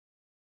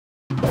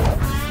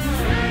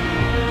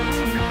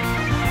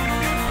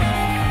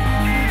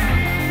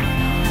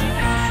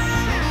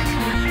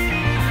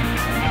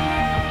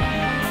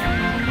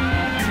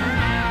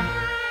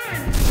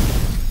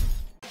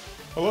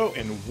Hello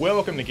and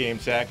welcome to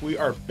GameSack. We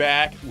are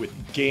back with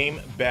Game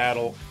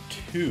Battle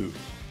 2.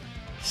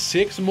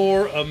 6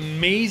 more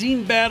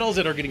amazing battles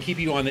that are going to keep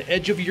you on the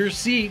edge of your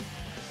seat.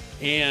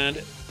 And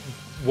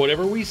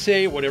whatever we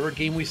say, whatever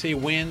game we say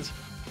wins,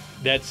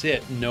 that's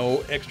it.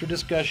 No extra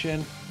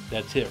discussion.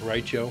 That's it,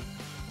 right, Joe?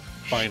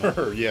 Final.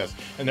 Sure, yes.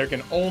 And there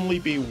can only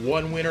be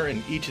one winner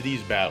in each of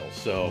these battles.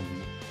 So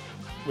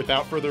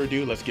without further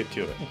ado, let's get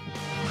to it.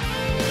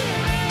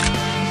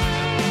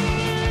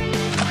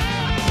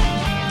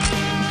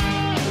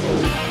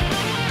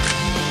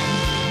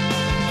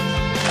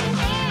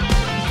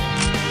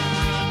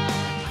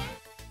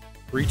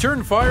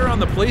 Return Fire on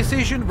the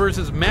PlayStation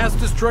versus Mass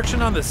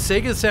Destruction on the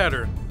Sega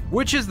Saturn.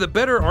 Which is the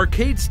better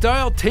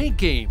arcade-style tank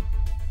game?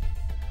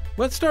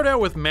 Let's start out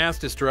with Mass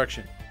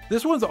Destruction.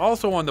 This one's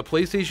also on the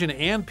PlayStation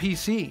and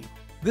PC.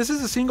 This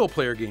is a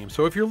single-player game,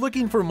 so if you're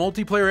looking for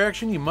multiplayer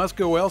action, you must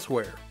go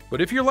elsewhere. But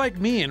if you're like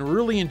me and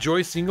really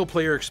enjoy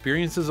single-player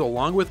experiences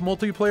along with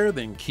multiplayer,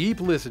 then keep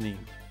listening.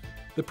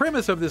 The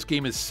premise of this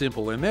game is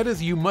simple, and that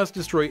is you must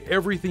destroy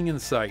everything in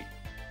sight.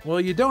 Well,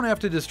 you don't have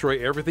to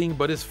destroy everything,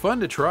 but it's fun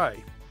to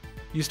try.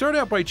 You start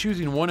out by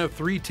choosing one of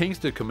 3 tanks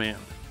to command.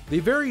 They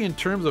vary in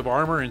terms of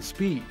armor and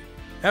speed.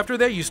 After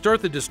that, you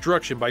start the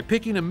destruction by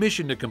picking a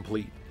mission to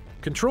complete.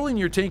 Controlling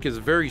your tank is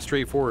very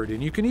straightforward,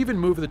 and you can even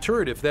move the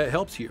turret if that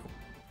helps you.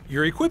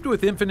 You're equipped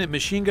with infinite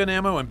machine gun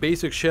ammo and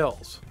basic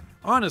shells.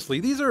 Honestly,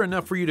 these are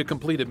enough for you to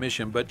complete a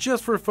mission, but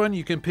just for fun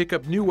you can pick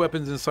up new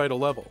weapons inside a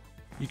level.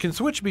 You can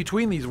switch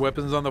between these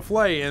weapons on the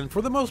fly, and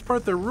for the most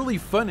part they're really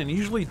fun and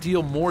usually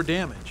deal more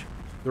damage.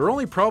 Their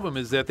only problem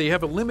is that they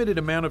have a limited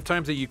amount of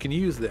times that you can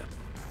use them.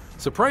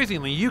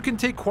 Surprisingly, you can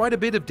take quite a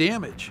bit of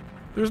damage.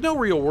 There's no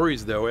real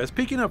worries though, as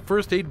picking up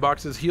first aid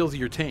boxes heals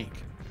your tank.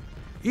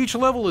 Each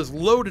level is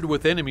loaded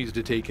with enemies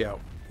to take out.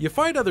 You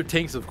fight other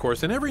tanks of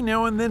course, and every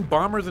now and then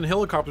bombers and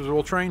helicopters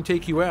will try and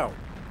take you out.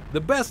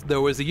 The best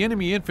though is the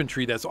enemy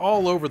infantry that's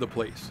all over the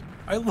place.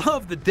 I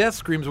love the death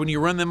screams when you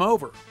run them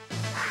over.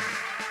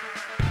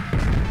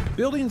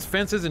 Buildings,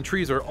 fences, and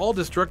trees are all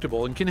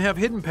destructible and can have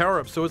hidden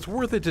power-ups, so it's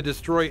worth it to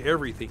destroy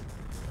everything.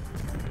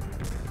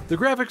 The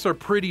graphics are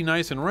pretty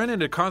nice and run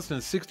at a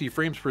constant 60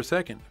 frames per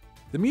second.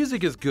 The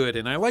music is good,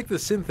 and I like the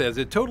synth as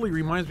it totally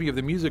reminds me of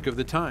the music of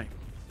the time.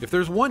 If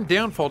there's one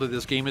downfall to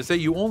this game, it's that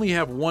you only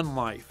have one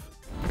life.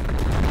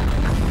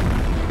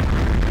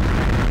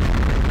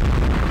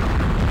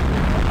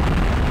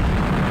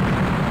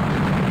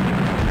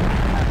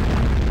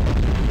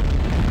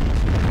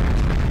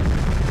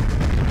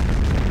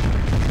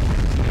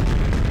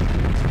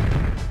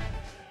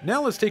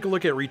 Now let's take a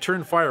look at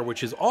Return Fire,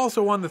 which is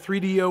also on the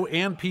 3DO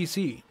and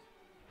PC.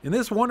 In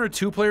this 1 or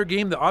 2 player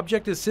game, the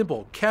object is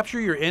simple: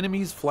 capture your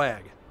enemy's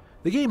flag.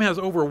 The game has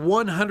over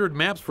 100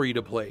 maps for you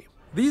to play.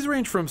 These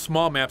range from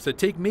small maps that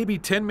take maybe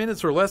 10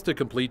 minutes or less to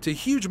complete to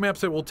huge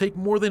maps that will take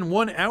more than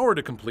 1 hour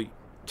to complete.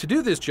 To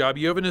do this job,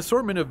 you have an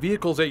assortment of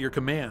vehicles at your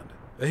command.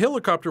 A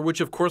helicopter,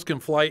 which of course can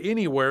fly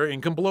anywhere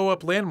and can blow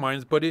up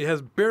landmines, but it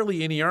has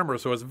barely any armor,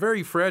 so it's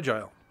very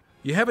fragile.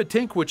 You have a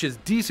tank which is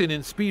decent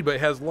in speed but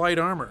has light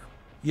armor.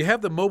 You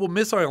have the mobile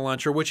missile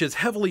launcher, which is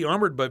heavily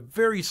armored but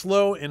very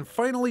slow, and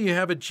finally you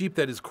have a jeep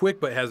that is quick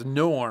but has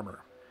no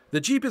armor.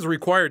 The jeep is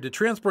required to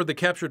transport the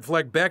captured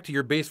flag back to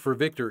your base for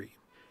victory.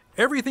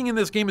 Everything in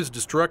this game is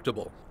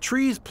destructible.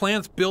 Trees,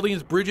 plants,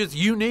 buildings, bridges,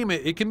 you name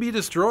it, it can be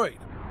destroyed.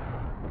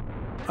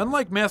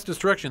 Unlike Mass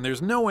Destruction,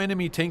 there's no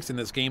enemy tanks in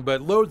this game,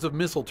 but loads of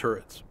missile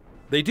turrets.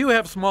 They do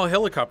have small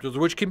helicopters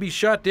which can be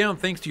shot down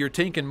thanks to your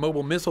tank and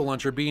mobile missile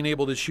launcher being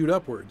able to shoot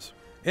upwards.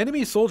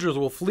 Enemy soldiers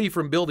will flee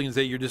from buildings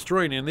that you're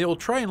destroying, and they will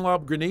try and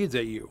lob grenades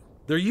at you.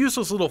 They're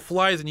useless little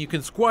flies, and you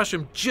can squash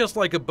them just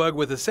like a bug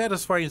with a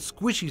satisfying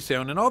squishy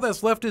sound, and all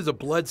that's left is a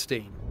blood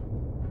stain.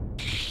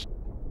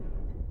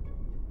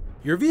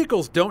 Your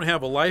vehicles don't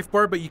have a life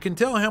bar, but you can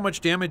tell how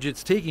much damage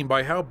it's taking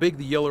by how big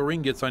the yellow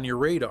ring gets on your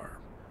radar.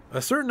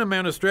 A certain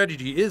amount of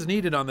strategy is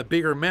needed on the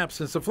bigger maps,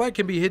 since the flag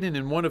can be hidden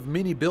in one of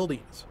many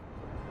buildings.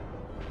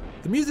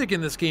 The music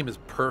in this game is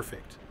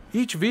perfect.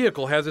 Each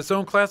vehicle has its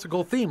own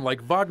classical theme,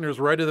 like Wagner's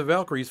Ride of the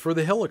Valkyries for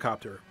the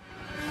helicopter.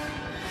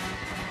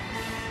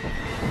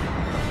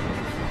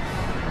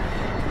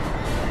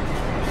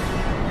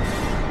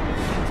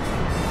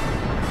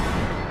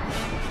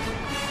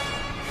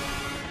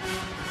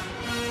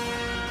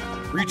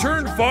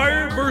 Return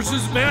Fire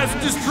versus Mass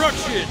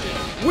Destruction!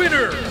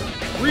 Winner!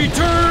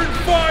 Return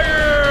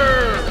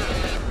Fire!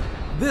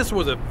 This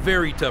was a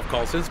very tough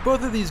call, since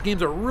both of these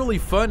games are really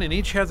fun and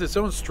each has its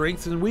own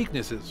strengths and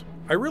weaknesses.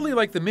 I really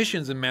like the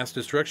missions in Mass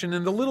Destruction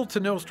and the little to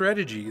no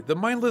strategy, the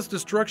mindless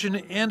destruction,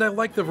 and I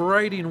like the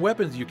variety in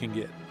weapons you can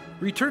get.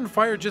 Return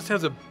Fire just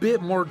has a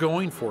bit more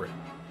going for it.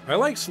 I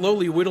like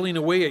slowly whittling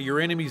away at your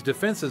enemy's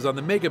defenses on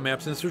the mega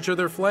maps in search of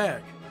their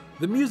flag.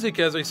 The music,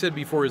 as I said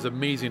before, is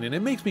amazing and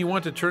it makes me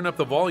want to turn up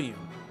the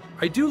volume.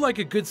 I do like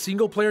a good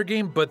single player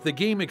game, but the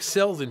game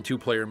excels in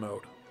 2-player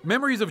mode.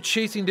 Memories of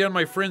chasing down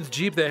my friend's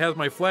Jeep that has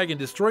my flag and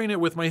destroying it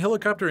with my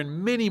helicopter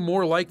and many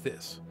more like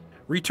this.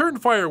 Return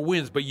Fire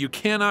wins, but you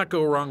cannot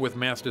go wrong with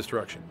Mass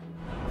Destruction.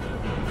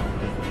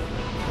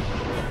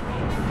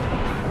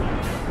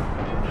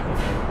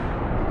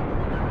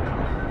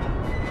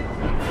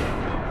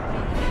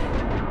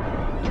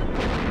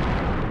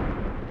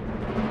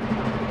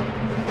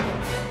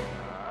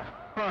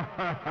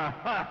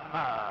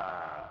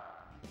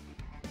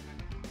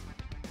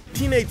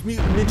 Teenage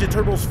Mutant Ninja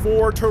Turtles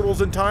 4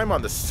 Turtles in Time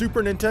on the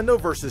Super Nintendo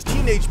versus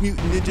Teenage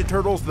Mutant Ninja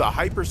Turtles The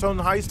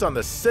Hyperstone Heist on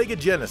the Sega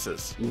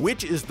Genesis.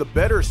 Which is the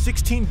better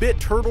 16-bit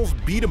Turtles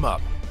beat 'em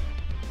up?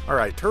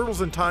 Alright,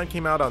 Turtles in Time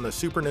came out on the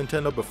Super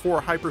Nintendo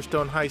before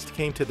Hyperstone Heist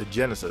came to the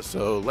Genesis,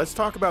 so let's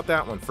talk about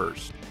that one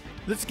first.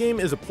 This game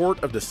is a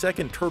port of the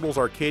second Turtles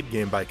arcade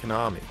game by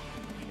Konami,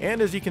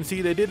 and as you can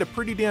see, they did a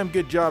pretty damn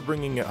good job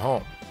bringing it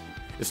home.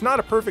 It's not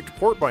a perfect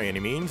port by any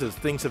means, as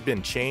things have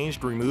been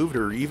changed, removed,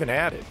 or even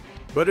added,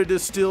 but it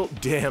is still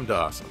damned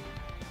awesome.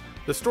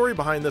 The story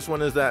behind this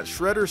one is that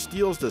Shredder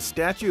steals the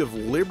Statue of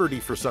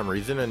Liberty for some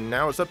reason, and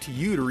now it's up to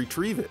you to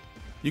retrieve it.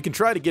 You can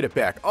try to get it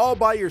back all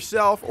by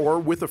yourself or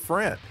with a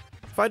friend.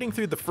 Fighting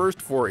through the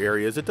first 4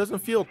 areas, it doesn't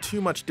feel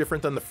too much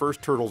different than the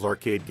first Turtles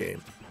arcade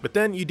game. But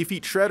then you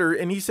defeat Shredder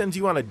and he sends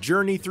you on a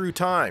journey through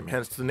time,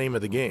 hence the name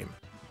of the game.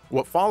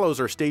 What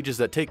follows are stages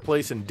that take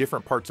place in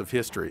different parts of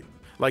history.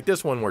 Like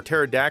this one where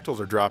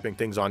pterodactyls are dropping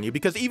things on you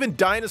because even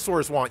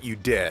dinosaurs want you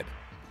dead.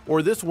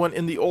 Or this one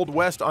in the Old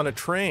West on a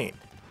train.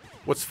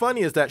 What's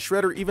funny is that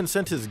Shredder even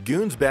sent his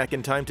goons back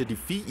in time to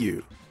defeat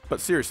you.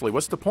 But seriously,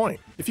 what's the point?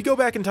 If you go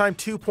back in time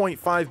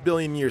 2.5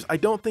 billion years, I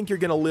don't think you're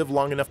gonna live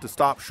long enough to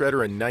stop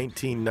Shredder in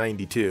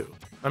 1992.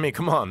 I mean,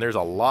 come on, there's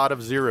a lot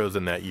of zeros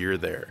in that year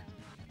there.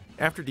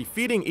 After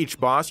defeating each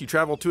boss, you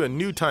travel to a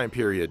new time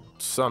period,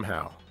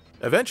 somehow.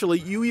 Eventually,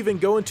 you even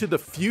go into the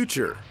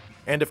future.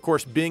 And of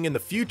course, being in the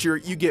future,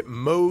 you get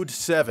Mode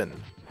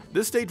 7.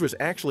 This stage was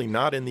actually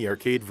not in the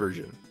arcade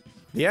version.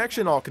 The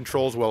action all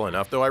controls well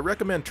enough, though I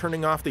recommend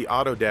turning off the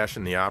auto dash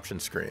in the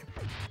options screen.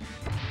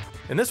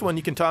 In this one,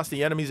 you can toss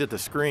the enemies at the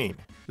screen.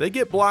 They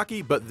get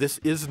blocky, but this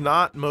is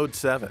not Mode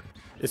 7.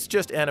 It's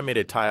just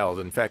animated tiles.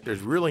 In fact,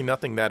 there's really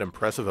nothing that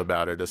impressive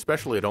about it,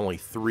 especially at only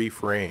 3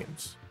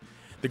 frames.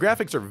 The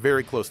graphics are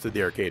very close to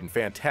the arcade and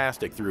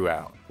fantastic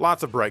throughout.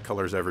 Lots of bright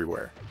colors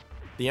everywhere.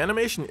 The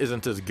animation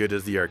isn't as good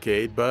as the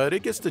arcade, but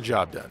it gets the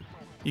job done.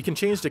 You can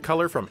change the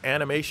color from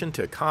animation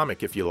to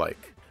comic if you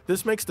like.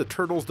 This makes the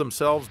turtles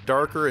themselves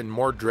darker and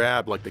more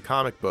drab like the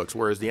comic books,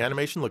 whereas the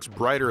animation looks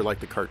brighter like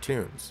the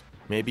cartoons.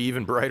 Maybe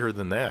even brighter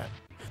than that.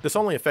 This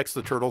only affects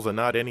the turtles and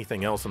not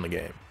anything else in the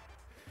game.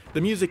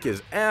 The music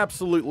is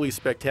absolutely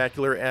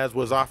spectacular, as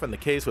was often the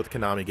case with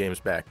Konami games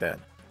back then.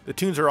 The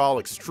tunes are all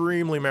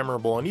extremely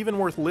memorable and even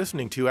worth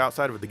listening to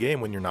outside of the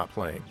game when you're not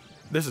playing.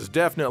 This is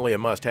definitely a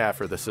must-have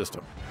for the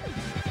system.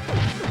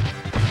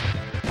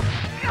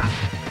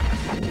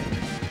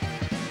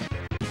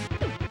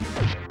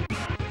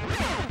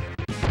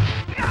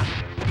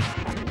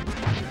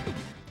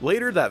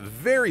 Later that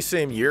very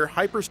same year,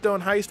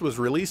 Hyperstone Heist was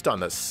released on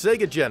the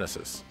Sega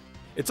Genesis.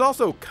 It's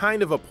also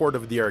kind of a port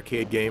of the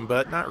arcade game,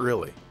 but not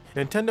really.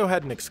 Nintendo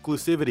had an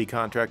exclusivity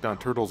contract on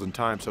Turtles in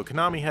Time, so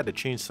Konami had to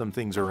change some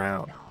things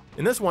around.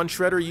 In this one,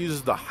 Shredder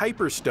uses the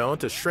Hyperstone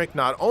to shrink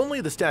not only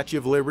the Statue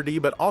of Liberty,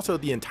 but also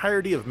the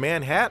entirety of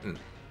Manhattan.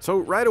 So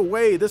right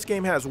away, this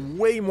game has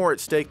way more at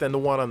stake than the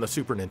one on the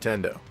Super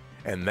Nintendo.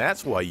 And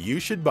that's why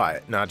you should buy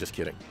it. Nah, just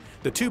kidding.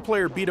 The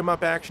 2-player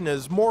beat-em-up action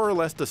is more or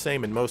less the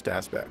same in most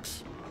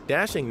aspects.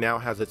 Dashing now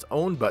has its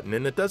own button,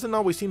 and it doesn't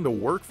always seem to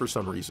work for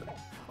some reason.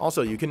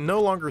 Also, you can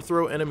no longer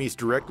throw enemies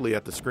directly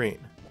at the screen.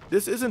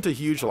 This isn't a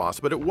huge loss,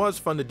 but it was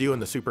fun to do in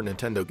the Super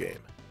Nintendo game.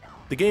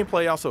 The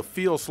gameplay also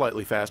feels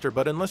slightly faster,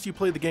 but unless you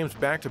play the games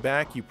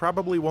back-to-back, you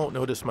probably won't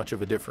notice much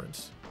of a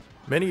difference.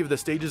 Many of the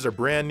stages are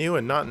brand new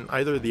and not in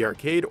either the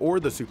arcade or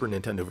the Super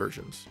Nintendo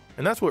versions,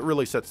 and that's what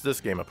really sets this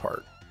game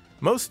apart.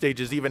 Most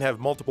stages even have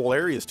multiple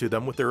areas to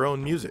them with their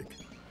own music.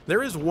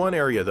 There is one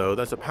area though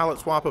that's a palette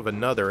swap of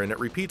another, and it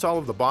repeats all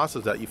of the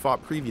bosses that you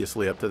fought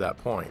previously up to that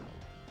point.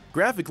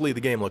 Graphically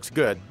the game looks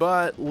good,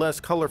 but less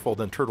colorful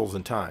than Turtles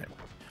in Time.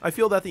 I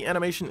feel that the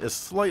animation is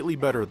slightly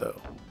better though.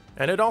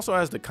 And it also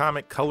has the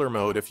comic color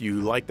mode if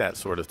you like that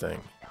sort of thing.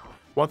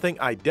 One thing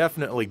I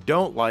definitely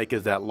don't like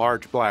is that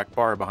large black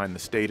bar behind the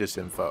status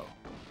info.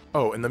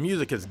 Oh, and the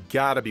music has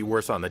gotta be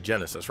worse on the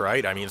Genesis,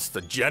 right? I mean, it's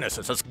the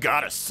Genesis, it's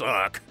gotta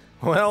suck.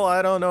 Well,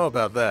 I don't know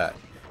about that.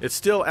 It's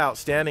still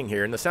outstanding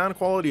here, and the sound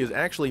quality is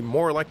actually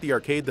more like the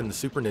arcade than the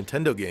Super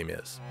Nintendo game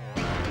is.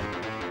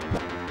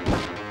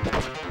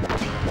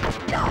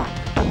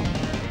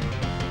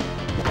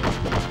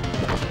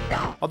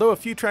 Although a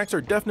few tracks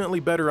are definitely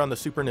better on the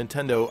Super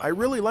Nintendo, I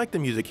really like the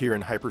music here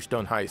in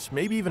Hyperstone Heist,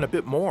 maybe even a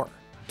bit more.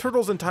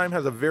 Turtles in Time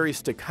has a very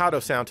staccato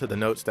sound to the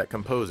notes that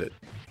compose it.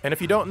 And if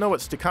you don't know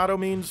what staccato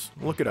means,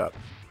 look it up.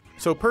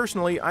 So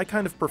personally, I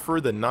kind of prefer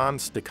the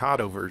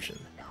non-staccato version.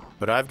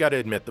 But I've got to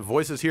admit, the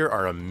voices here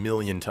are a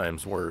million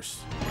times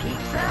worse.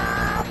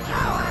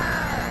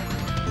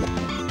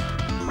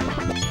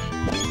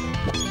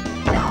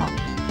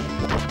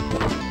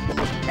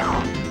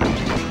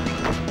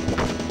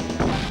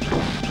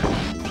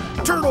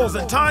 Turtles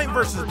in Time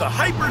versus the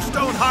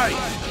Hyperstone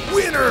Heist.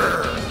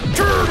 Winner!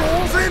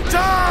 Turtles in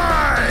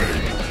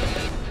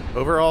Time!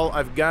 Overall,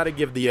 I've got to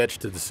give the edge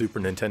to the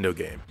Super Nintendo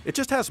game. It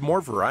just has more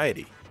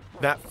variety.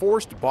 That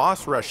forced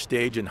boss rush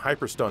stage in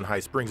Hyperstone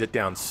Heist brings it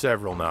down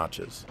several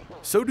notches.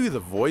 So do the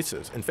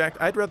voices. In fact,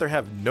 I'd rather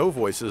have no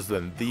voices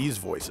than these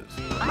voices.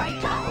 My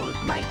toes,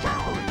 my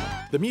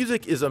toes. The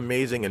music is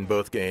amazing in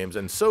both games,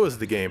 and so is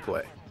the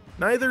gameplay.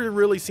 Neither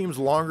really seems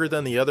longer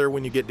than the other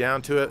when you get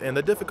down to it, and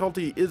the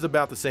difficulty is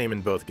about the same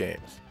in both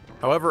games.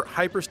 However,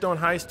 Hyperstone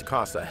Heist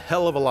costs a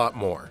hell of a lot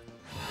more.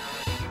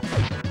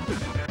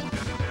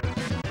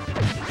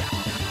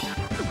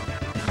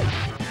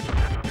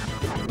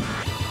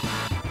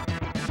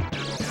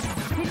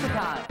 Pizza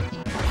time.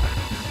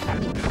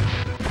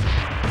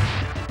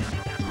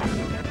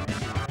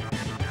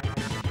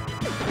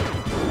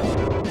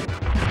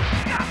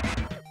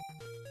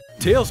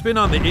 Tailspin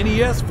on the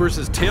NES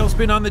versus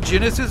Tailspin on the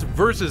Genesis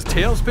versus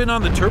Tailspin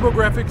on the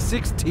TurboGrafx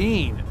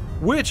 16.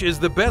 Which is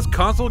the best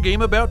console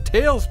game about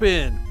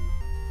Tailspin?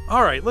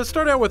 Alright, let's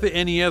start out with the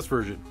NES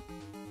version.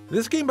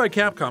 This game by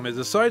Capcom is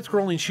a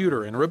side-scrolling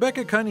shooter, and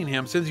Rebecca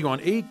Cunningham sends you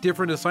on 8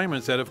 different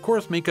assignments that of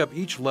course make up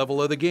each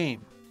level of the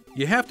game.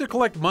 You have to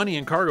collect money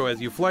and cargo as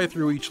you fly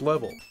through each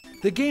level.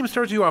 The game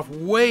starts you off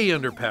way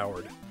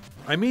underpowered.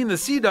 I mean, the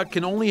Sea Duck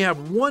can only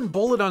have 1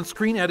 bullet on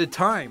screen at a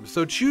time,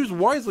 so choose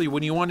wisely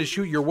when you want to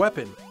shoot your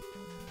weapon.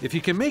 If you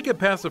can make it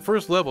past the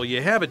first level,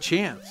 you have a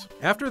chance.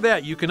 After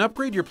that, you can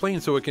upgrade your plane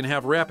so it can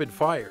have rapid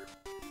fire.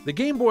 The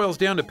game boils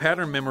down to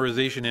pattern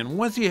memorization, and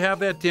once you have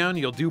that down,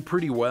 you'll do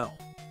pretty well.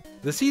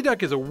 The Sea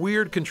Duck is a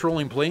weird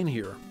controlling plane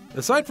here.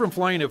 Aside from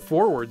flying it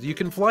forwards, you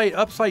can fly it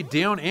upside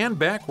down and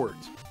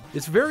backwards.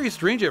 It's very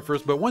strange at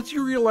first, but once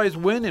you realize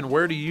when and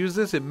where to use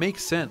this, it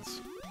makes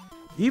sense.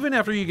 Even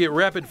after you get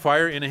rapid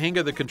fire and a hang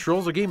of the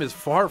controls, the game is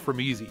far from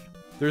easy.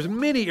 There's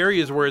many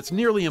areas where it's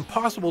nearly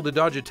impossible to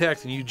dodge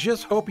attacks and you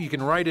just hope you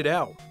can ride it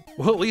out.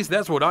 Well, at least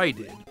that's what I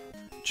did.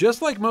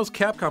 Just like most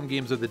Capcom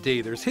games of the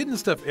day, there's hidden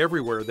stuff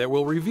everywhere that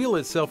will reveal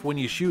itself when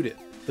you shoot it.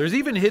 There's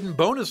even hidden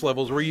bonus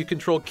levels where you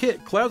control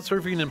Kit, cloud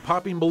surfing, and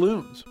popping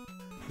balloons.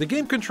 The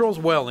game controls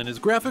well and is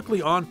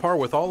graphically on par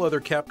with all other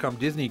Capcom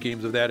Disney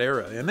games of that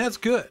era, and that's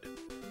good.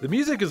 The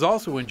music is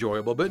also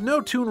enjoyable, but no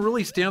tune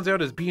really stands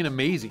out as being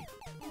amazing.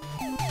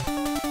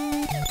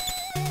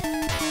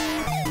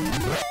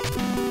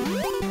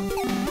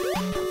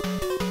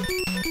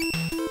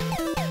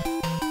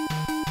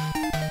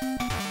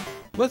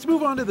 Let's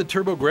move on to the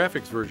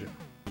TurboGrafx version.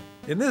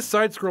 In this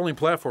side-scrolling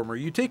platformer,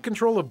 you take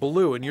control of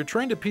Baloo and you're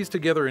trying to piece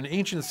together an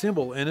ancient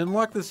symbol and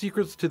unlock the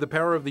secrets to the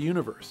power of the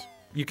universe.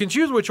 You can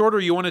choose which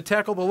order you want to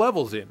tackle the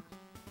levels in.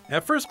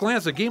 At first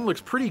glance, the game looks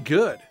pretty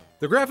good.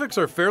 The graphics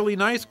are fairly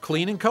nice,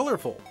 clean, and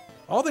colorful.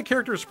 All the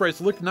character sprites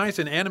look nice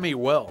and animate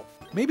well.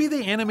 Maybe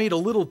they animate a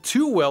little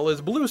too well as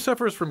Baloo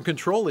suffers from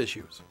control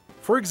issues.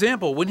 For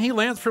example, when he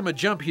lands from a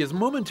jump, he is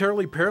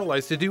momentarily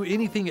paralyzed to do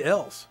anything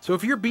else. So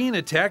if you're being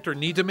attacked or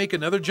need to make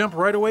another jump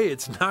right away,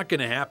 it's not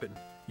going to happen.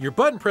 Your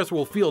button press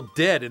will feel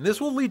dead, and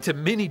this will lead to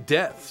many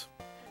deaths.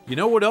 You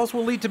know what else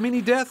will lead to many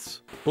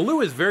deaths?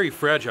 Baloo is very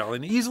fragile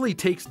and easily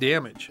takes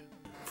damage.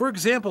 For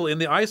example, in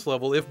the ice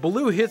level, if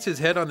Baloo hits his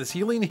head on the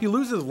ceiling, he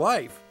loses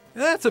life.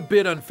 That's a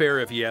bit unfair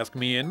if you ask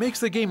me, and makes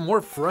the game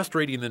more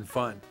frustrating than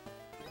fun.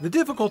 The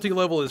difficulty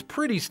level is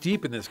pretty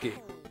steep in this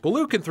game.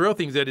 Baloo can throw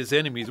things at his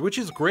enemies, which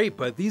is great,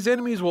 but these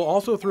enemies will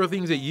also throw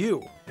things at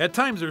you. At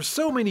times, there's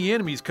so many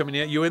enemies coming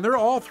at you, and they're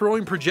all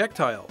throwing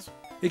projectiles.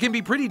 It can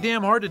be pretty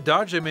damn hard to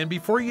dodge them, and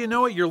before you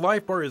know it, your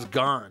life bar is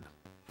gone.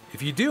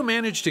 If you do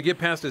manage to get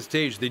past a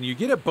stage, then you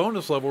get a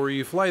bonus level where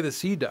you fly the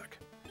Sea Duck.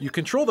 You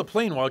control the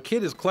plane while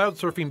Kid is cloud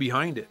surfing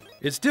behind it.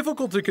 It's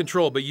difficult to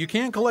control, but you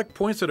can collect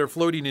points that are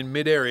floating in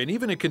midair, and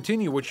even a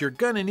continue, which you're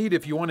gonna need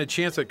if you want a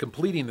chance at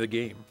completing the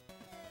game.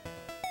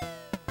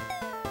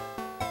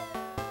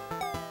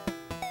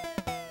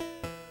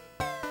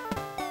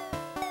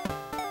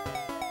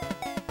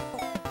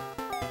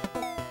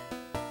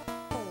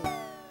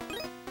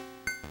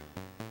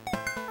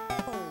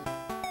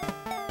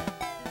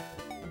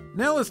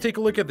 Now let's take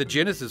a look at the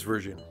Genesis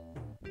version.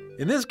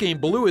 In this game,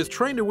 Baloo is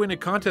trying to win a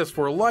contest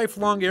for a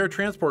lifelong air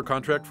transport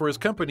contract for his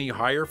company,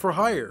 Hire for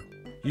Hire.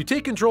 You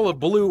take control of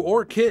Baloo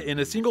or Kit in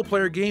a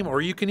single-player game,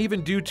 or you can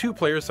even do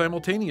 2-player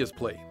simultaneous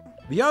play.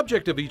 The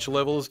object of each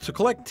level is to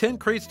collect 10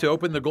 crates to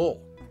open the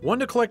goal. One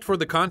to collect for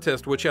the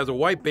contest, which has a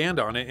white band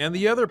on it, and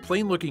the other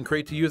plain-looking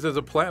crate to use as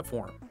a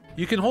platform.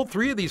 You can hold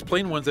 3 of these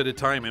plain ones at a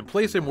time and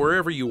place them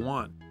wherever you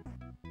want.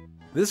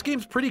 This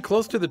game's pretty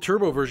close to the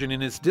Turbo version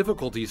in its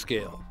difficulty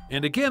scale,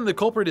 and again the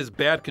culprit is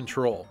bad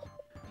control.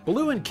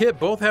 Baloo and Kit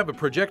both have a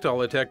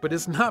projectile attack, but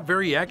it's not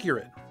very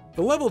accurate.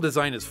 The level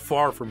design is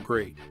far from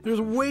great. There's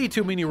way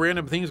too many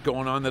random things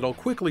going on that'll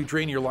quickly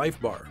drain your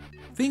life bar.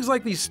 Things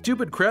like these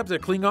stupid crabs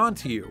that cling on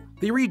to you.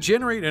 They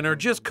regenerate and are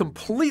just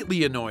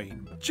completely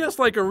annoying, just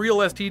like a real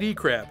STD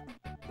crab.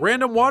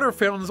 Random water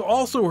fountains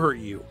also hurt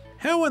you.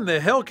 How in the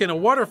hell can a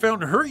water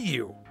fountain hurt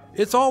you?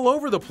 It's all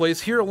over the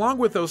place here along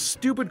with those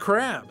stupid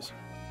crabs.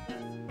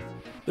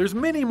 There's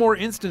many more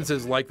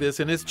instances like this,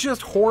 and it's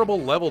just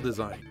horrible level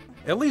design.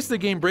 At least the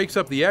game breaks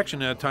up the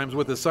action at times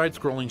with a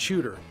side-scrolling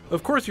shooter.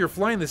 Of course, you're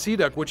flying the Sea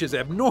Duck, which is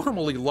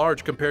abnormally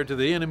large compared to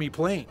the enemy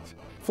planes.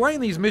 Flying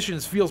these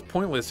missions feels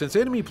pointless since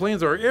enemy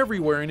planes are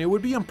everywhere and it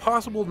would be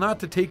impossible not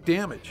to take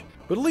damage.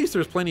 But at least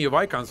there's plenty of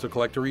icons to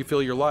collect to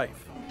refill your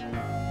life.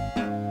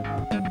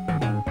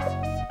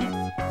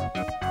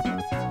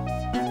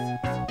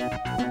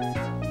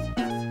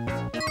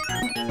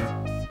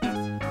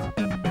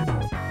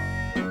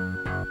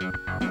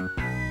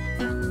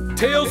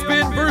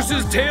 Tailspin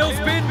versus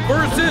Tailspin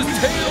versus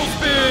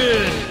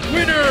Tailspin!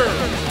 Winner,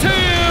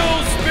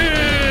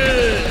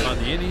 Tailspin! On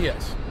the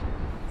NES.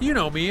 You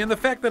know me, and the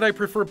fact that I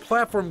prefer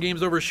platform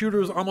games over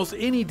shooters almost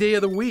any day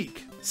of the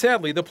week.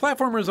 Sadly, the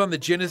platformers on the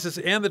Genesis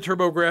and the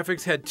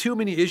TurboGrafx had too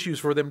many issues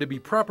for them to be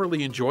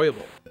properly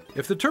enjoyable.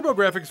 If the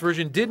TurboGrafx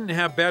version didn't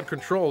have bad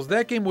controls,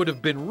 that game would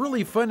have been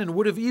really fun and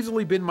would have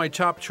easily been my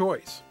top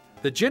choice.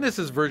 The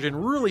Genesis version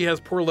really has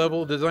poor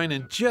level design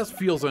and just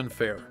feels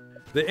unfair.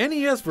 The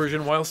NES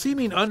version, while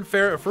seeming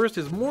unfair at first,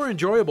 is more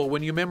enjoyable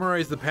when you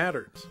memorize the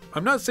patterns.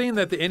 I'm not saying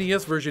that the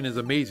NES version is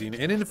amazing,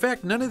 and in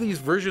fact none of these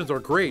versions are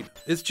great,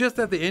 it's just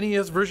that the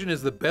NES version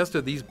is the best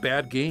of these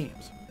bad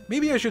games.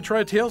 Maybe I should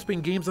try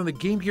Tailspin games on the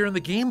Game Gear and the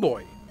Game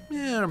Boy.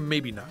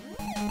 Maybe not.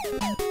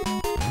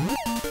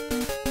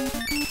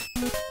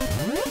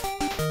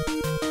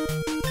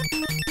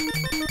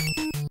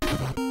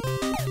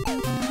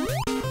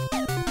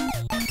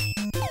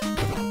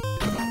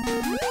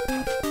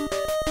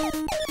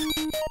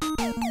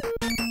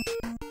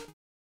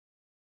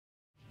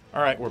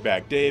 All right, we're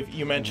back. Dave,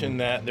 you mentioned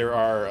that there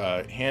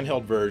are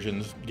handheld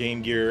versions,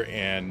 Game Gear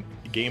and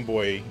Game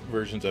Boy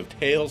versions of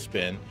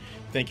Tailspin.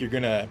 Think you're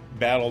gonna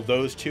battle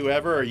those two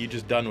ever, or are you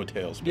just done with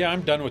Tailspin? Yeah,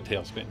 I'm done with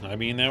Tailspin. I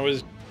mean, that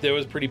was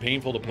pretty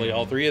painful to play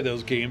all three of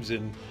those games,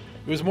 and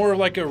it was more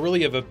like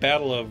a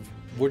battle of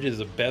which is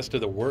the best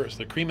of the worst,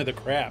 the cream of the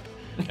crap,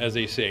 as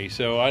they say.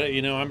 So I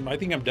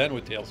think I'm done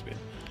with Tailspin.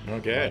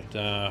 Okay. But,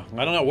 I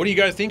don't know. What do you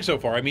guys think so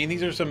far? I mean,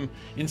 these are some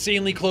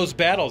insanely close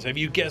battles. Have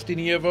you guessed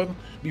any of them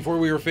before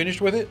we were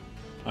finished with it?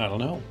 I don't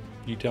know.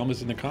 You tell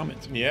us in the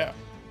comments. Yeah.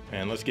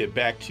 And let's get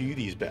back to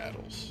these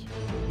battles.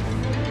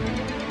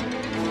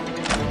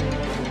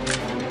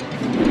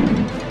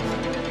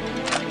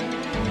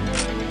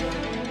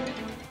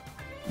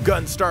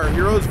 Gunstar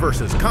Heroes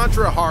versus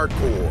Contra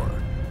Hardcore.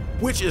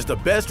 Which is the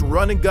best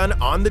run and gun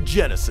on the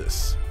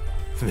Genesis?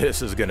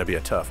 This is gonna be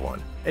a tough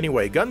one.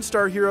 Anyway,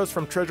 Gunstar Heroes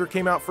from Treasure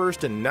came out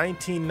first in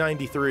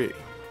 1993.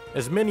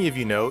 As many of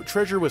you know,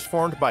 Treasure was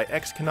formed by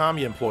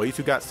ex-Konami employees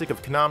who got sick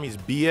of Konami's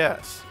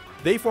BS.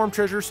 They formed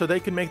Treasure so they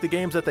could make the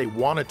games that they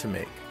wanted to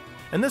make.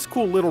 And this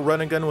cool little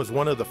run and gun was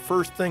one of the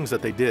first things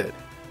that they did.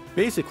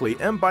 Basically,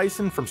 M.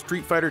 Bison from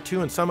Street Fighter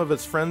II and some of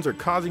his friends are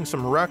causing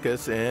some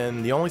ruckus,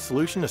 and the only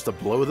solution is to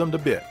blow them to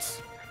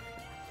bits.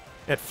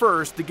 At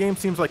first, the game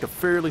seems like a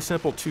fairly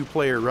simple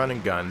two-player run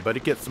and gun, but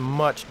it gets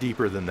much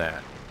deeper than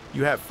that.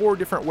 You have 4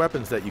 different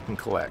weapons that you can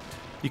collect.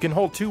 You can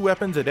hold 2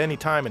 weapons at any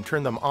time and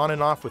turn them on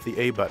and off with the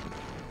A button.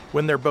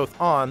 When they're both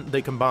on,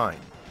 they combine.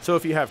 So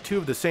if you have 2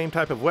 of the same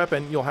type of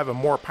weapon, you'll have a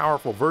more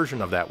powerful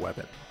version of that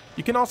weapon.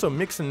 You can also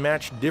mix and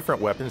match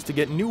different weapons to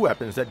get new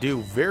weapons that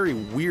do very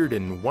weird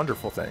and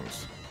wonderful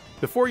things.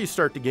 Before you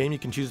start the game, you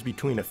can choose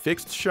between a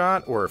fixed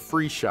shot or a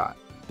free shot.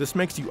 This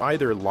makes you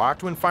either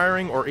locked when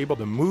firing or able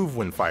to move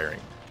when firing.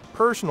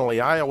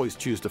 Personally, I always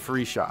choose the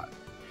free shot.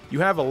 You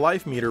have a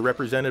life meter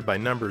represented by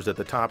numbers at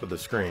the top of the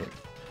screen.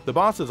 The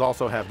bosses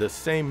also have this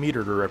same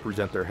meter to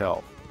represent their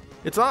health.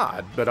 It's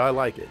odd, but I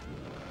like it.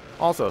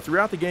 Also,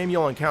 throughout the game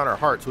you'll encounter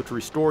hearts which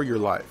restore your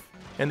life.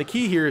 And the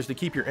key here is to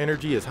keep your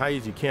energy as high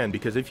as you can,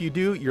 because if you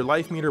do, your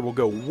life meter will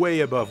go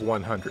way above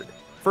 100.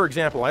 For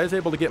example, I was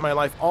able to get my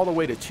life all the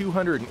way to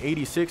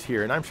 286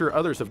 here, and I'm sure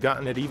others have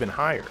gotten it even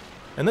higher.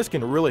 And this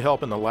can really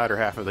help in the latter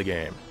half of the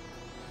game.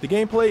 The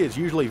gameplay is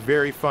usually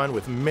very fun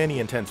with many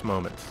intense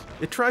moments.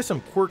 It tries some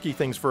quirky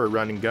things for a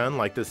run and gun,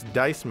 like this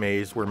dice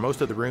maze where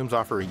most of the rooms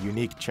offer a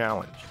unique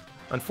challenge.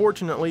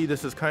 Unfortunately,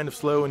 this is kind of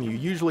slow and you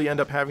usually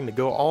end up having to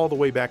go all the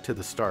way back to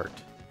the start.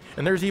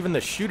 And there's even the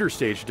shooter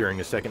stage during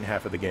the second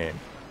half of the game.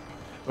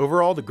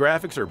 Overall, the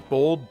graphics are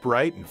bold,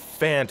 bright, and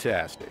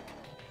fantastic.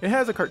 It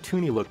has a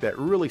cartoony look that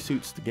really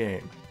suits the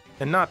game.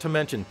 And not to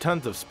mention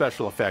tons of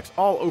special effects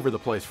all over the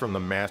place from the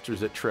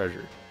masters at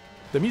Treasure.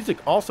 The music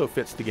also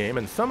fits the game,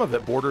 and some of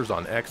it borders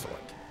on excellent.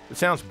 It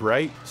sounds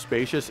bright,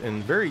 spacious,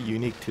 and very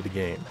unique to the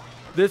game.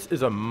 This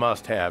is a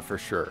must-have for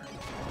sure.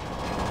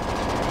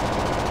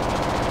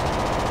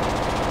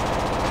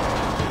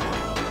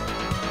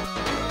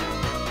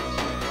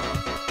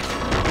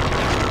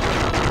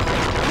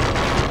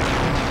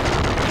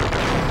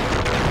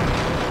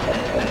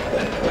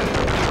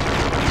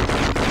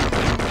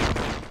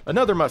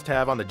 Another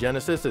must-have on the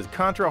Genesis is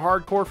Contra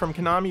Hardcore from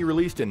Konami,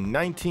 released in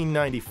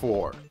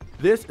 1994.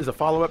 This is a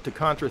follow-up to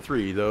Contra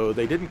 3, though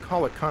they didn't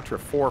call it Contra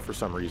 4 for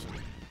some reason.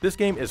 This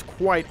game is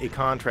quite a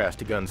contrast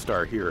to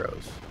Gunstar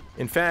Heroes.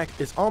 In fact,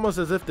 it's almost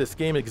as if this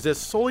game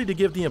exists solely to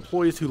give the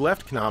employees who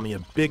left Konami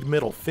a big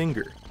middle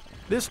finger.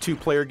 This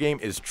 2-player game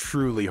is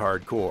truly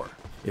hardcore.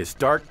 It's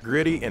dark,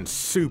 gritty, and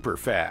super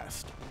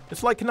fast.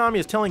 It's like Konami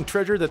is telling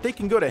Treasure that they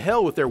can go to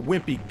hell with their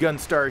wimpy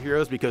Gunstar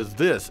Heroes because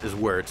this is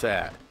where it's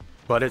at.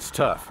 But it's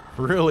tough,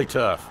 really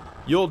tough.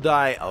 You'll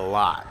die a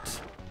lot.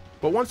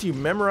 But once you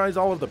memorize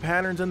all of the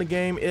patterns in the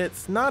game,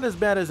 it's not as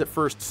bad as it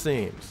first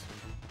seems.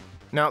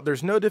 Now,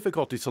 there's no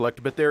difficulty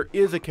select, but there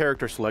is a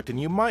character select,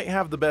 and you might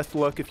have the best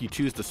luck if you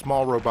choose the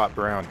small robot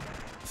Brownie.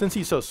 Since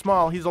he's so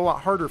small, he's a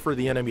lot harder for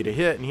the enemy to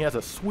hit, and he has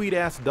a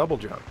sweet-ass double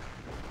jump.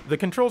 The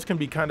controls can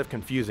be kind of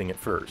confusing at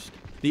first.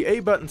 The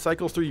A button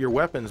cycles through your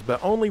weapons,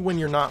 but only when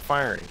you're not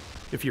firing.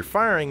 If you're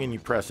firing and you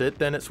press it,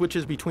 then it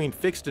switches between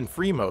fixed and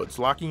free modes,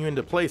 locking you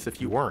into place if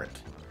you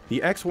weren't.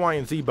 The X, Y,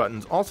 and Z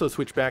buttons also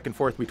switch back and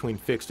forth between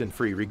fixed and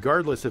free,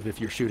 regardless of if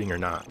you're shooting or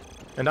not.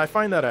 And I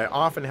find that I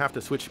often have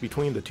to switch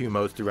between the two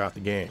modes throughout the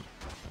game.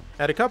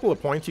 At a couple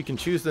of points you can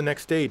choose the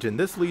next stage, and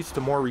this leads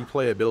to more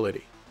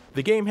replayability.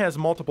 The game has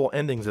multiple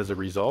endings as a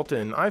result,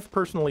 and I've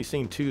personally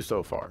seen 2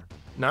 so far,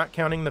 not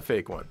counting the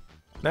fake one.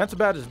 That's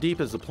about as deep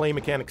as the play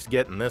mechanics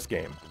get in this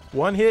game.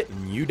 One hit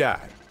and you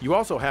die. You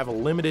also have a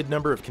limited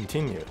number of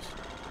continues.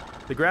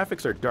 The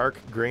graphics are dark,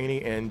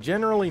 grainy, and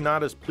generally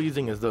not as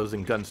pleasing as those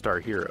in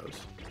Gunstar Heroes.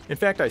 In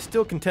fact, I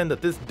still contend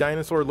that this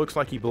dinosaur looks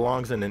like he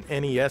belongs in an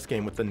NES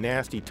game with the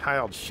nasty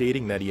tiled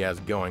shading that he has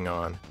going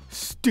on.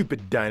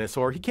 Stupid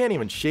dinosaur, he can't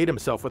even shade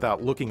himself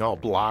without looking all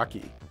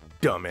blocky.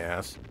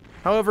 Dumbass.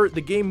 However,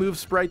 the game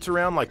moves sprites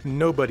around like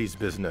nobody's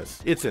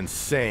business. It's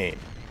insane.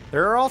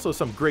 There are also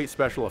some great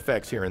special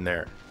effects here and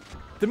there.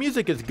 The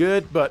music is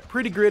good, but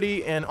pretty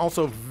gritty and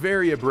also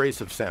very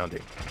abrasive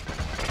sounding.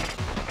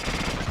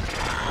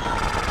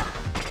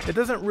 It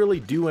doesn't really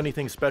do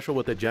anything special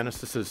with the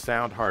Genesis's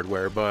sound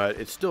hardware, but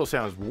it still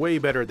sounds way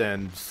better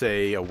than,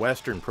 say, a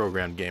Western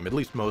programmed game, at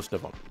least most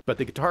of them. But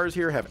the guitars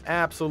here have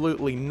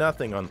absolutely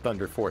nothing on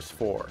Thunder Force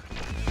 4.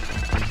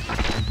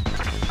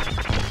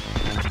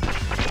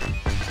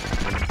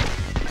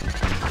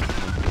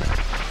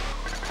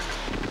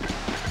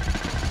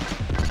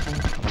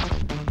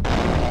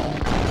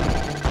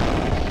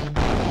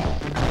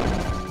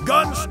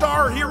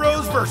 Gunstar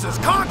Heroes vs.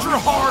 Contra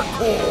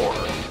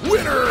Hardcore!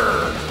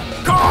 Winner!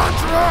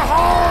 Contra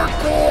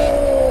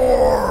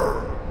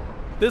Hardcore!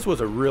 This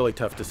was a really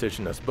tough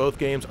decision as both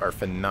games are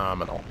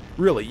phenomenal.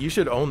 Really, you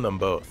should own them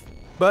both.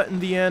 But in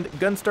the end,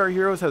 Gunstar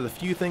Heroes has a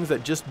few things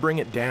that just bring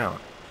it down.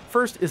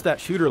 First is that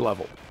shooter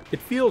level. It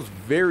feels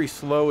very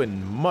slow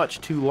and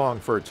much too long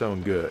for its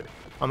own good.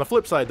 On the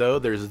flip side though,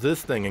 there's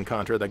this thing in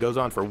Contra that goes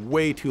on for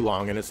way too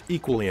long and it's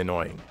equally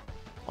annoying.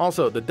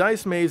 Also, the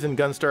dice maze in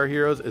Gunstar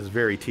Heroes is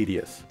very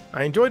tedious.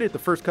 I enjoyed it the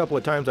first couple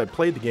of times I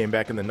played the game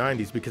back in the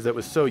 90s because it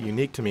was so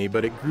unique to me,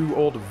 but it grew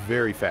old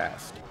very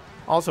fast.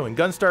 Also, in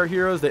Gunstar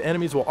Heroes, the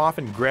enemies will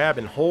often grab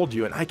and hold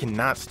you, and I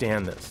cannot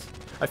stand this.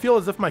 I feel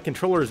as if my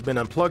controller has been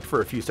unplugged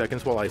for a few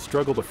seconds while I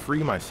struggle to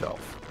free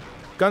myself.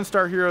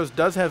 Gunstar Heroes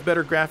does have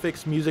better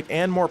graphics, music,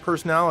 and more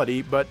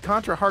personality, but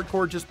Contra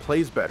Hardcore just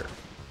plays better.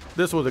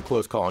 This was a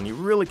close call, and you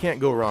really can't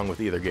go wrong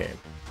with either game.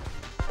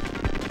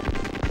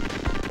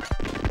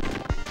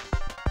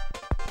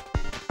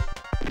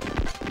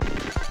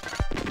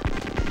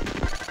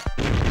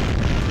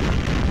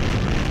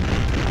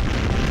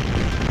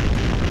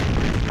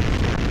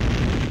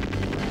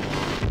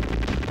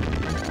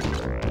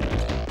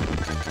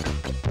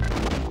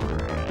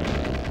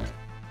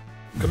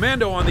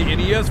 Commando on the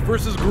NES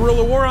versus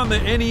Guerrilla War on the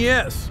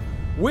NES.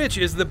 Which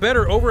is the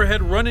better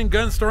overhead run-and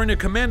gun starring a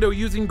commando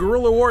using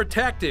Guerrilla War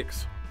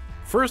tactics?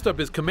 First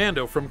up is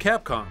Commando from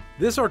Capcom.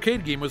 This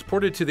arcade game was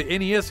ported to the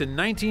NES in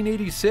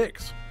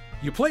 1986.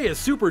 You play as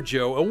Super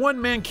Joe, a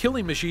one-man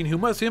killing machine who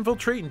must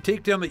infiltrate and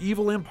take down the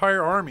evil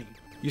Empire army.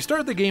 You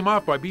start the game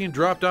off by being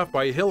dropped off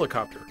by a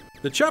helicopter.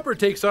 The chopper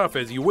takes off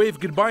as you wave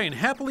goodbye and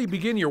happily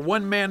begin your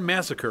one-man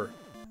massacre.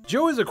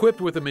 Joe is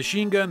equipped with a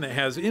machine gun that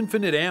has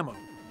infinite ammo.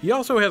 He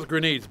also has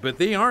grenades, but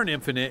they aren't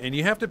infinite and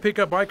you have to pick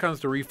up icons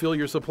to refill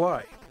your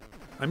supply.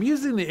 I'm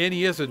using the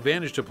NES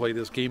Advantage to play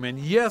this game, and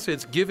yes,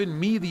 it's given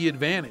me the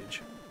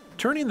advantage.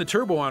 Turning the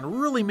turbo on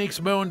really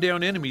makes mowing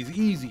down enemies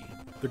easy.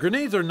 The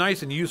grenades are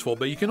nice and useful,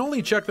 but you can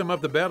only chuck them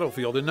up the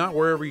battlefield and not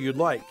wherever you'd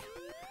like.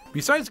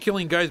 Besides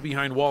killing guys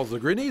behind walls, the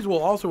grenades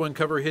will also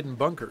uncover hidden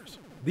bunkers.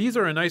 These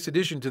are a nice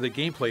addition to the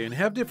gameplay and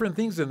have different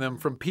things in them,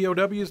 from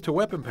POWs to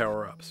weapon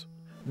power-ups.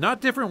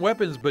 Not different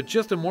weapons, but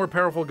just a more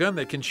powerful gun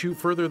that can shoot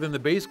further than the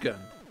base gun.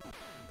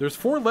 There's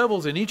 4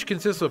 levels and each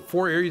consists of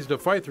 4 areas to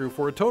fight through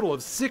for a total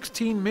of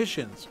 16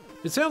 missions.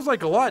 It sounds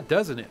like a lot,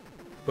 doesn't it?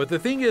 But the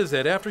thing is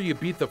that after you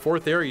beat the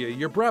 4th area,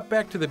 you're brought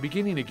back to the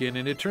beginning again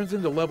and it turns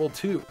into level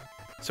 2.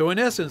 So in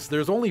essence,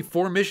 there's only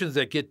 4 missions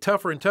that get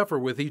tougher and tougher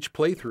with each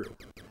playthrough.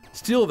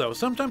 Still though,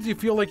 sometimes you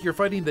feel like you're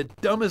fighting the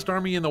dumbest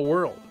army in the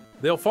world.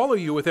 They'll follow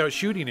you without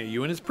shooting at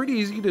you and it's pretty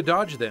easy to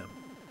dodge them.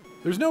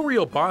 There's no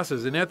real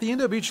bosses, and at the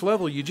end of each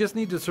level you just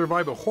need to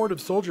survive a horde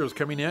of soldiers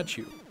coming at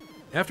you.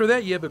 After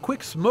that you have a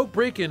quick smoke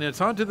break and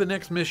it's on to the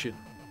next mission.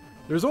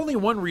 There's only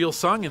one real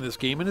song in this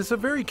game and it's a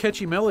very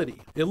catchy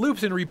melody. It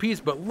loops and repeats,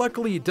 but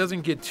luckily it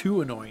doesn't get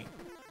too annoying.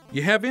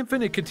 You have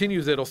infinite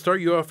continues that'll start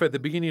you off at the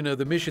beginning of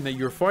the mission that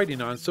you're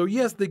fighting on, so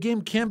yes, the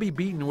game can be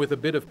beaten with a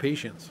bit of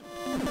patience.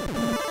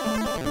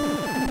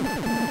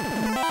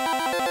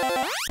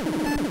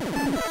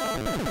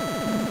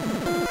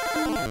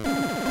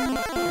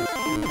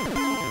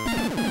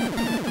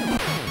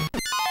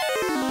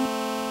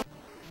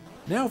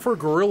 Now for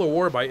Guerrilla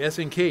War by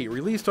SNK,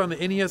 released on the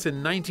NES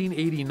in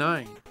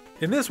 1989.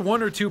 In this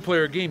 1 or 2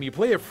 player game, you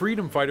play a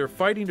freedom fighter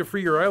fighting to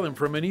free your island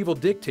from an evil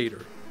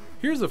dictator.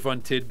 Here's a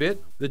fun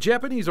tidbit: the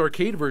Japanese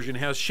arcade version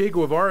has Che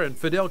Guevara and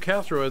Fidel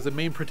Castro as the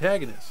main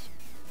protagonists.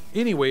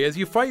 Anyway, as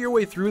you fight your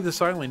way through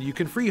this island, you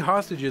can free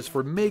hostages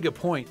for mega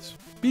points.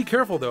 Be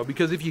careful though,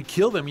 because if you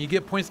kill them, you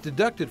get points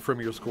deducted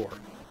from your score.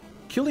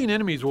 Killing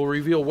enemies will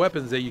reveal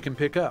weapons that you can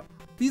pick up.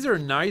 These are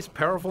nice,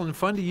 powerful, and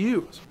fun to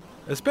use,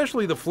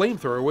 especially the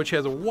flamethrower, which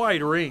has a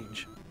wide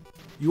range.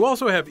 You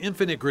also have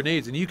infinite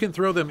grenades, and you can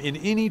throw them in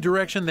any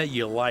direction that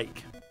you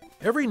like.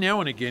 Every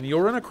now and again,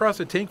 you'll run across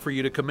a tank for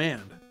you to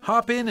command.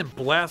 Hop in and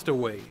blast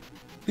away.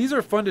 These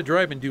are fun to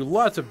drive and do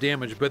lots of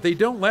damage, but they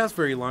don't last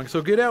very long,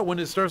 so get out when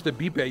it starts to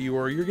beep at you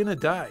or you're gonna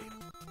die.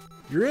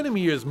 Your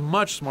enemy is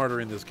much smarter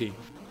in this game.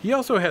 He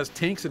also has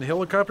tanks and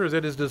helicopters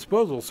at his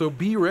disposal, so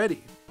be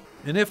ready.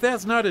 And if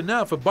that's not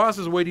enough, a boss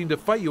is waiting to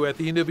fight you at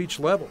the end of each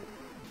level.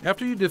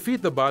 After you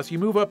defeat the boss, you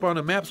move up on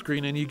a map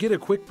screen and you get a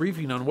quick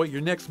briefing on what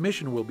your next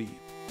mission will be.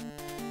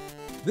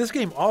 This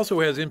game also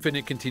has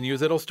infinite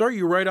continues that'll start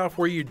you right off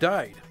where you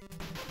died.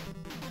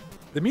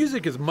 The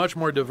music is much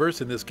more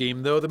diverse in this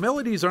game, though the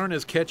melodies aren't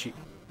as catchy.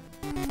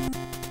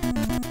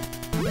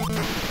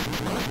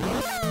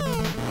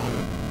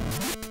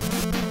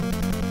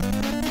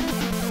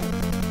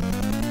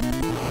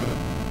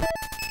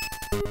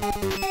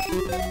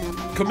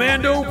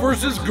 Commando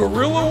versus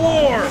Guerrilla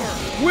War!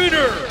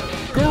 Winner!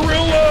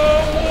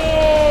 Guerrilla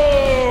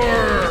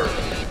War!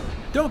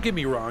 Don't get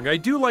me wrong, I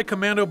do like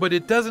Commando, but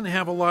it doesn't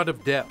have a lot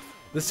of depth.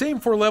 The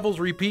same 4 levels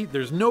repeat,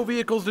 there's no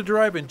vehicles to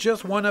drive, and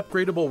just one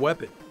upgradable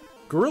weapon.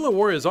 Guerrilla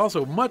War is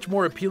also much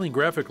more appealing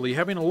graphically,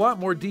 having a lot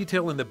more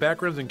detail in the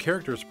backgrounds and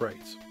character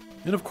sprites.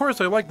 And of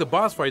course I like the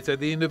boss fights at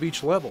the end of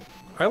each level.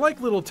 I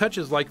like little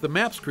touches like the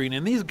map screen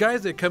and these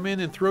guys that come in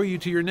and throw you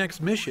to your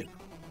next mission.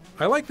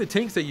 I like the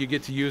tanks that you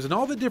get to use and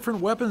all the different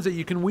weapons that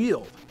you can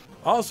wield.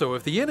 Also,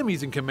 if the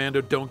enemies in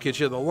Commando don't get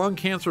you, the lung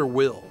cancer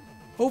will.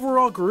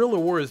 Overall, Guerrilla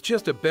War is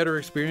just a better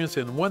experience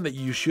and one that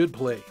you should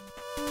play.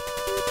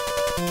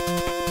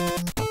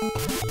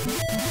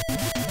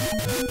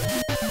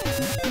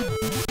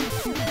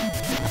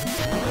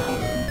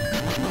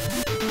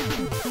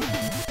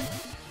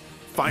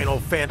 Final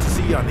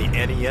Fantasy on the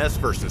NES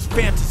versus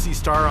Phantasy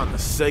Star on the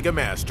Sega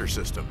Master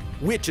System.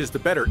 Which is the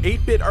better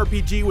 8-bit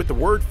RPG with the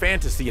word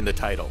fantasy in the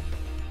title?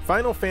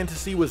 Final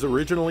Fantasy was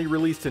originally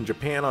released in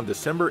Japan on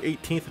December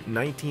 18,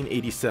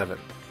 1987,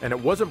 and it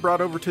wasn't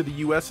brought over to the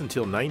US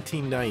until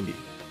 1990.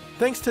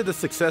 Thanks to the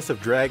success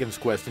of Dragon's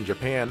Quest in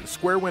Japan,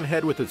 Square went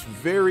ahead with its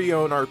very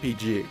own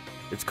RPG.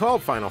 It's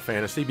called Final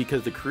Fantasy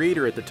because the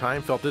creator at the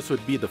time felt this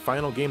would be the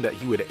final game that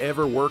he would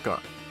ever work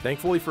on.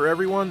 Thankfully for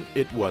everyone,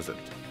 it wasn't.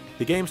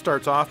 The game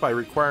starts off by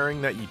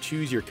requiring that you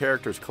choose your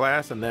character's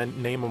class and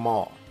then name them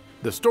all.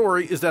 The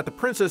story is that the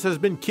princess has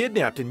been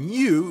kidnapped and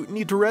you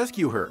need to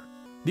rescue her.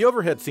 The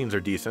overhead scenes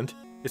are decent.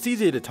 It's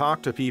easy to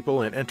talk to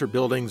people and enter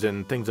buildings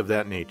and things of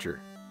that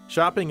nature.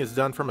 Shopping is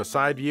done from a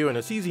side view and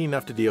it's easy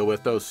enough to deal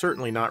with, though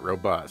certainly not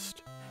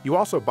robust. You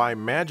also buy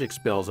magic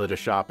spells at a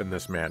shop in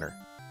this manner.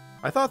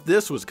 I thought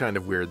this was kind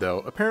of weird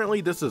though.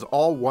 Apparently this is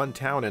all one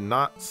town and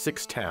not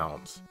 6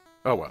 towns.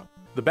 Oh well.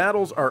 The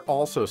battles are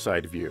also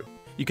side view.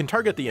 You can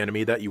target the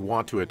enemy that you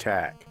want to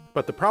attack.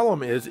 But the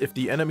problem is, if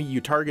the enemy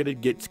you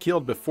targeted gets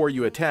killed before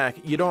you attack,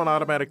 you don't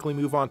automatically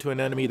move on to an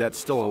enemy that's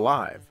still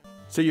alive.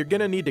 So you're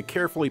gonna need to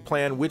carefully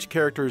plan which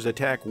characters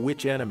attack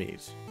which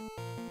enemies.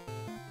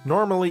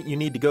 Normally, you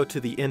need to go to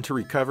the inn to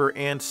recover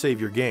and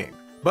save your game.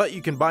 But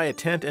you can buy a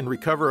tent and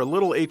recover a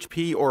little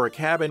HP or a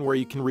cabin where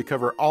you can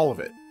recover all of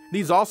it.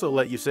 These also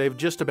let you save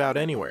just about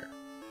anywhere.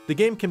 The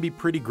game can be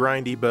pretty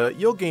grindy, but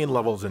you'll gain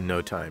levels in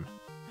no time.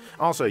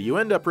 Also, you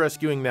end up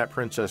rescuing that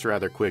princess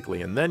rather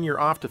quickly, and then you're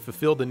off to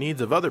fulfill the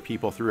needs of other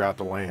people throughout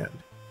the land.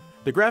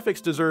 The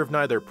graphics deserve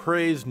neither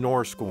praise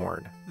nor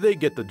scorn. They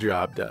get the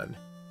job done.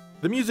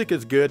 The music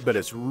is good, but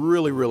it's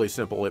really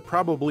simple. It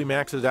probably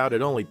maxes out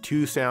at only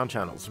 2 sound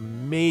channels,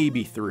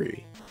 maybe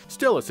 3.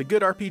 Still, it's a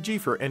good RPG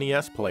for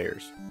NES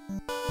players.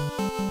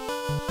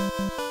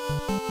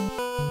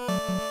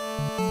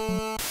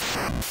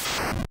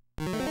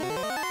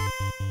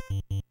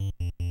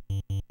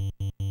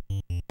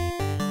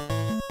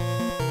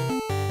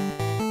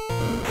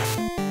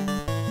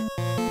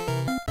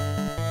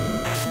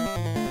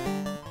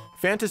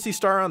 Phantasy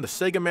Star on the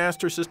Sega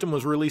Master System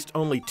was released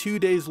only 2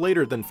 days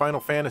later than Final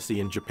Fantasy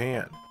in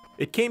Japan.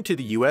 It came to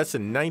the US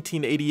in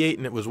 1988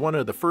 and it was one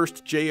of the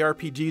first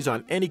JRPGs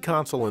on any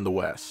console in the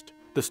West.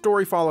 The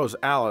story follows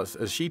Alice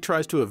as she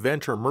tries to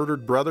avenge her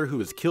murdered brother who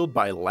is killed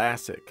by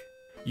Lassic.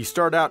 You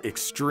start out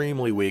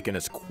extremely weak and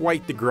it's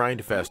quite the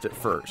grind fest at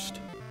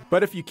first.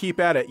 But if you keep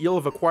at it, you'll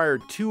have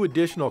acquired 2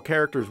 additional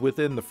characters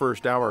within the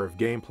first hour of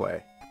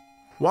gameplay.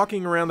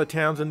 Walking around the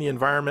towns and the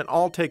environment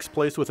all takes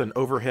place with an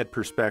overhead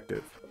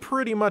perspective.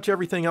 Pretty much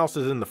everything else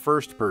is in the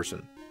first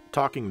person.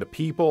 Talking to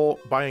people,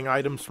 buying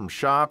items from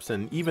shops,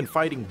 and even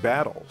fighting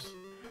battles.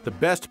 The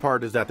best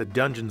part is that the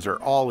dungeons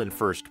are all in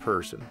first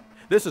person.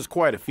 This is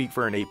quite a feat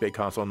for an 8-bit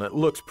console and it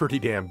looks pretty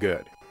damn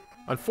good.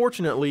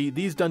 Unfortunately,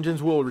 these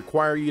dungeons will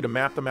require you to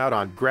map them out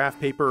on graph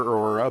paper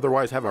or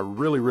otherwise have a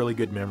really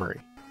good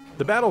memory.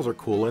 The battles are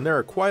cool and there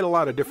are quite a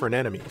lot of different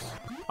enemies.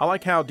 I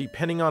like how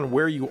depending on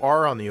where you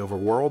are on the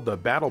overworld, the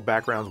battle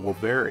backgrounds will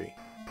vary.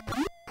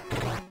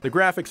 The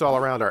graphics all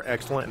around are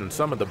excellent and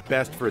some of the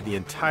best for the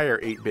entire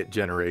 8-bit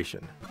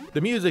generation.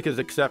 The music is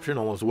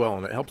exceptional as well,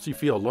 and it helps you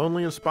feel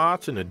lonely in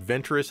spots and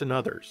adventurous in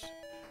others.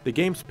 The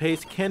game's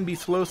pace can be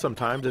slow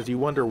sometimes as you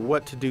wonder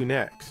what to do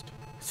next.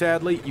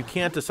 Sadly, you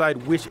can't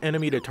decide which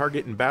enemy to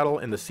target in battle,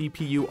 and the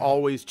CPU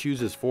always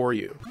chooses for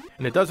you.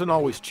 And it doesn't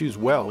always choose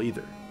well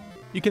either.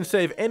 You can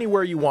save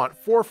anywhere you want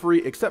for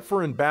free except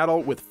for in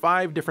battle with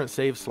 5 different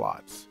save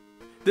slots.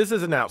 This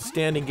is an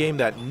outstanding game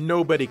that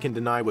nobody can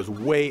deny was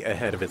way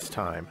ahead of its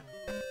time.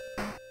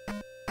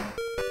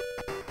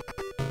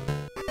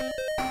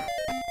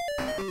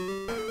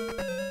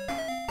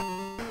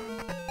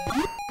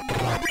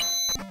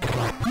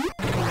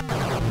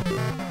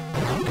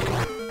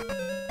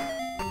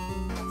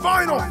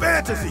 Final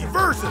Fantasy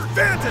versus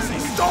Phantasy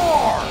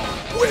Star!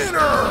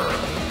 Winner!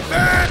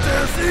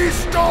 Phantasy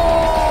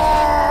Star!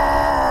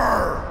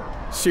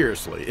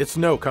 Seriously, it's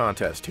no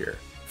contest here.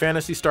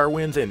 Phantasy Star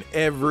wins in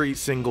every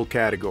single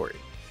category.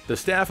 The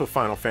staff of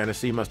Final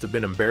Fantasy must have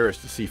been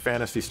embarrassed to see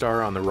Phantasy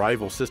Star on the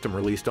rival system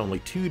released only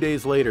 2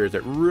 days later, as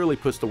it really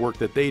puts the work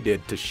that they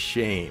did to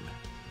shame.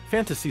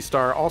 Phantasy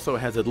Star also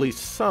has at least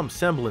some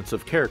semblance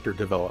of character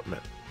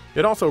development.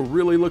 It also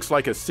really looks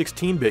like a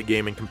 16-bit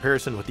game in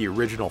comparison with the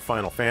original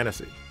Final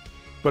Fantasy.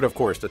 But of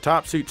course, the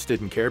top suits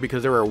didn't care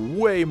because there are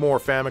way more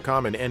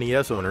Famicom and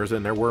NES owners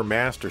than there were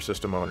Master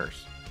System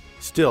owners.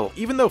 Still,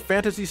 even though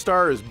Phantasy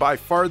Star is by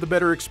far the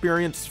better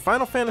experience,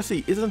 Final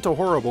Fantasy isn't a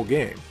horrible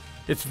game.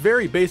 It's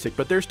very basic,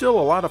 but there's still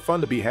a lot of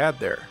fun to be had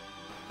there.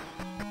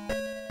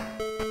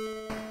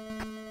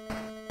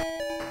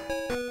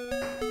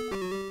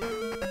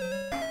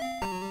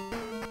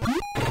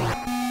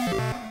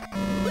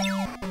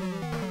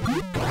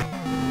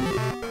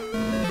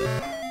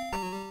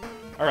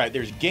 Alright,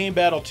 there's Game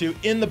Battle 2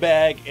 in the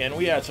bag, and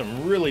we had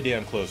some really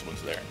damn close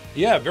ones there.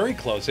 Yeah, very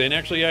close. And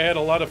actually, I had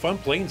a lot of fun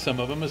playing some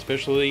of them,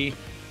 especially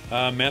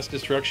Mass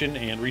Destruction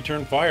and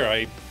Return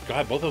Fire.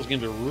 God, both those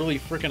games are really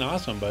freaking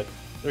awesome, but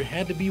there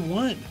had to be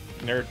one.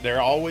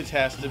 There always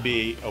has to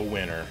be a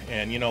winner.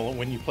 And, you know,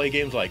 when you play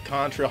games like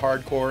Contra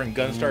Hardcore and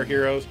Gunstar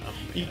Heroes,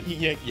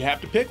 you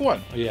have to pick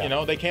one. Yeah. You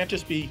know, they can't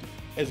just be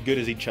as good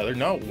as each other.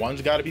 No,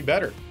 one's got to be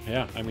better.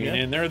 Yeah, I mean,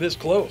 and they're this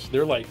close.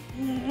 They're like...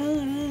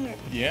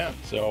 Yeah.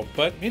 So,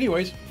 but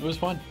anyways, it was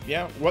fun.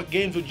 Yeah. What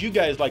games would you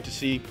guys like to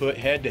see put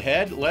head to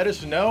head? Let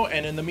us know.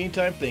 And in the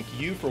meantime, thank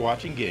you for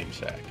watching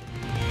GameSack.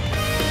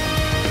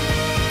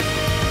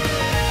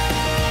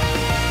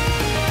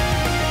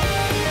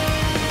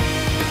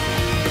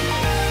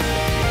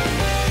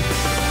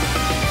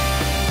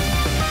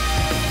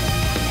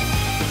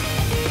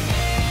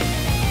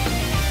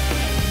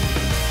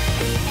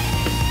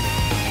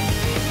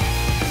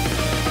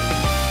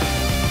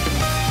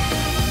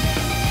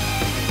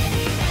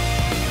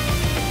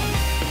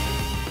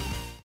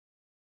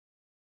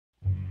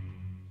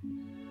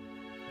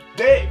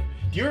 Dave,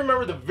 do you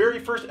remember the very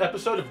first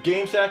episode of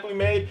GameSack we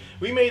made?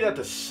 We made that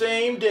the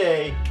same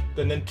day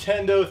the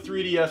Nintendo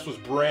 3DS was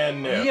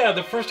brand new. Yeah,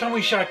 the first time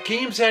we shot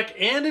GameSack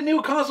and a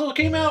new console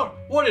came out.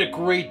 What a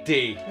great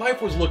day.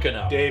 Life was looking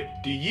up. Dave,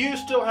 do you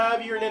still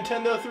have your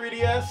Nintendo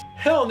 3DS?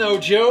 Hell no,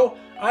 Joe.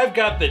 I've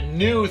got the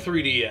new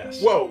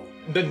 3DS. Whoa,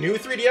 the new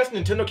 3DS?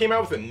 Nintendo came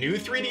out with a new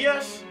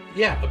 3DS?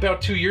 Yeah,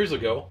 about 2 years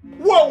ago.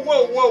 Whoa,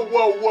 whoa, whoa,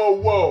 whoa, whoa,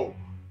 whoa.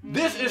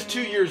 This is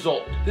 2 years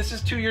old. This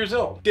is 2 years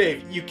old.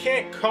 Dave, you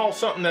can't call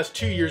something that's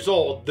 2 years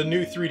old the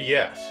new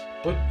 3DS.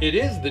 But it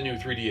is the new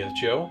 3DS,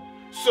 Joe.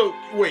 So,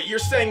 wait, you're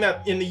saying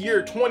that in the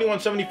year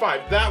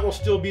 2175, that will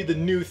still be the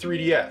new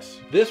 3DS?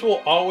 This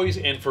will always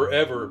and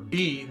forever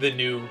be the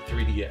new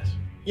 3DS.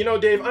 You know,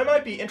 Dave, I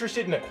might be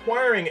interested in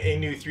acquiring a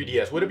new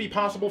 3DS. Would it be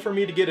possible for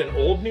me to get an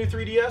old new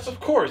 3DS? Of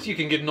course you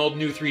can get an old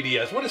new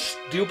 3DS. What a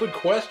stupid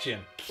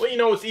question. Well, you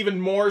know what's even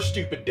more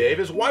stupid,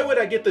 Dave, is why would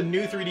I get the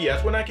new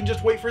 3DS when I can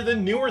just wait for the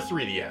newer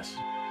 3DS?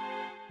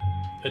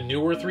 A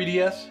newer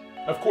 3DS?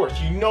 Of course,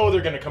 you know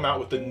they're going to come out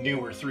with the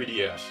newer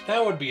 3DS.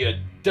 That would be a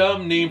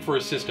dumb name for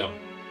a system.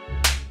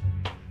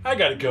 I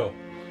gotta go.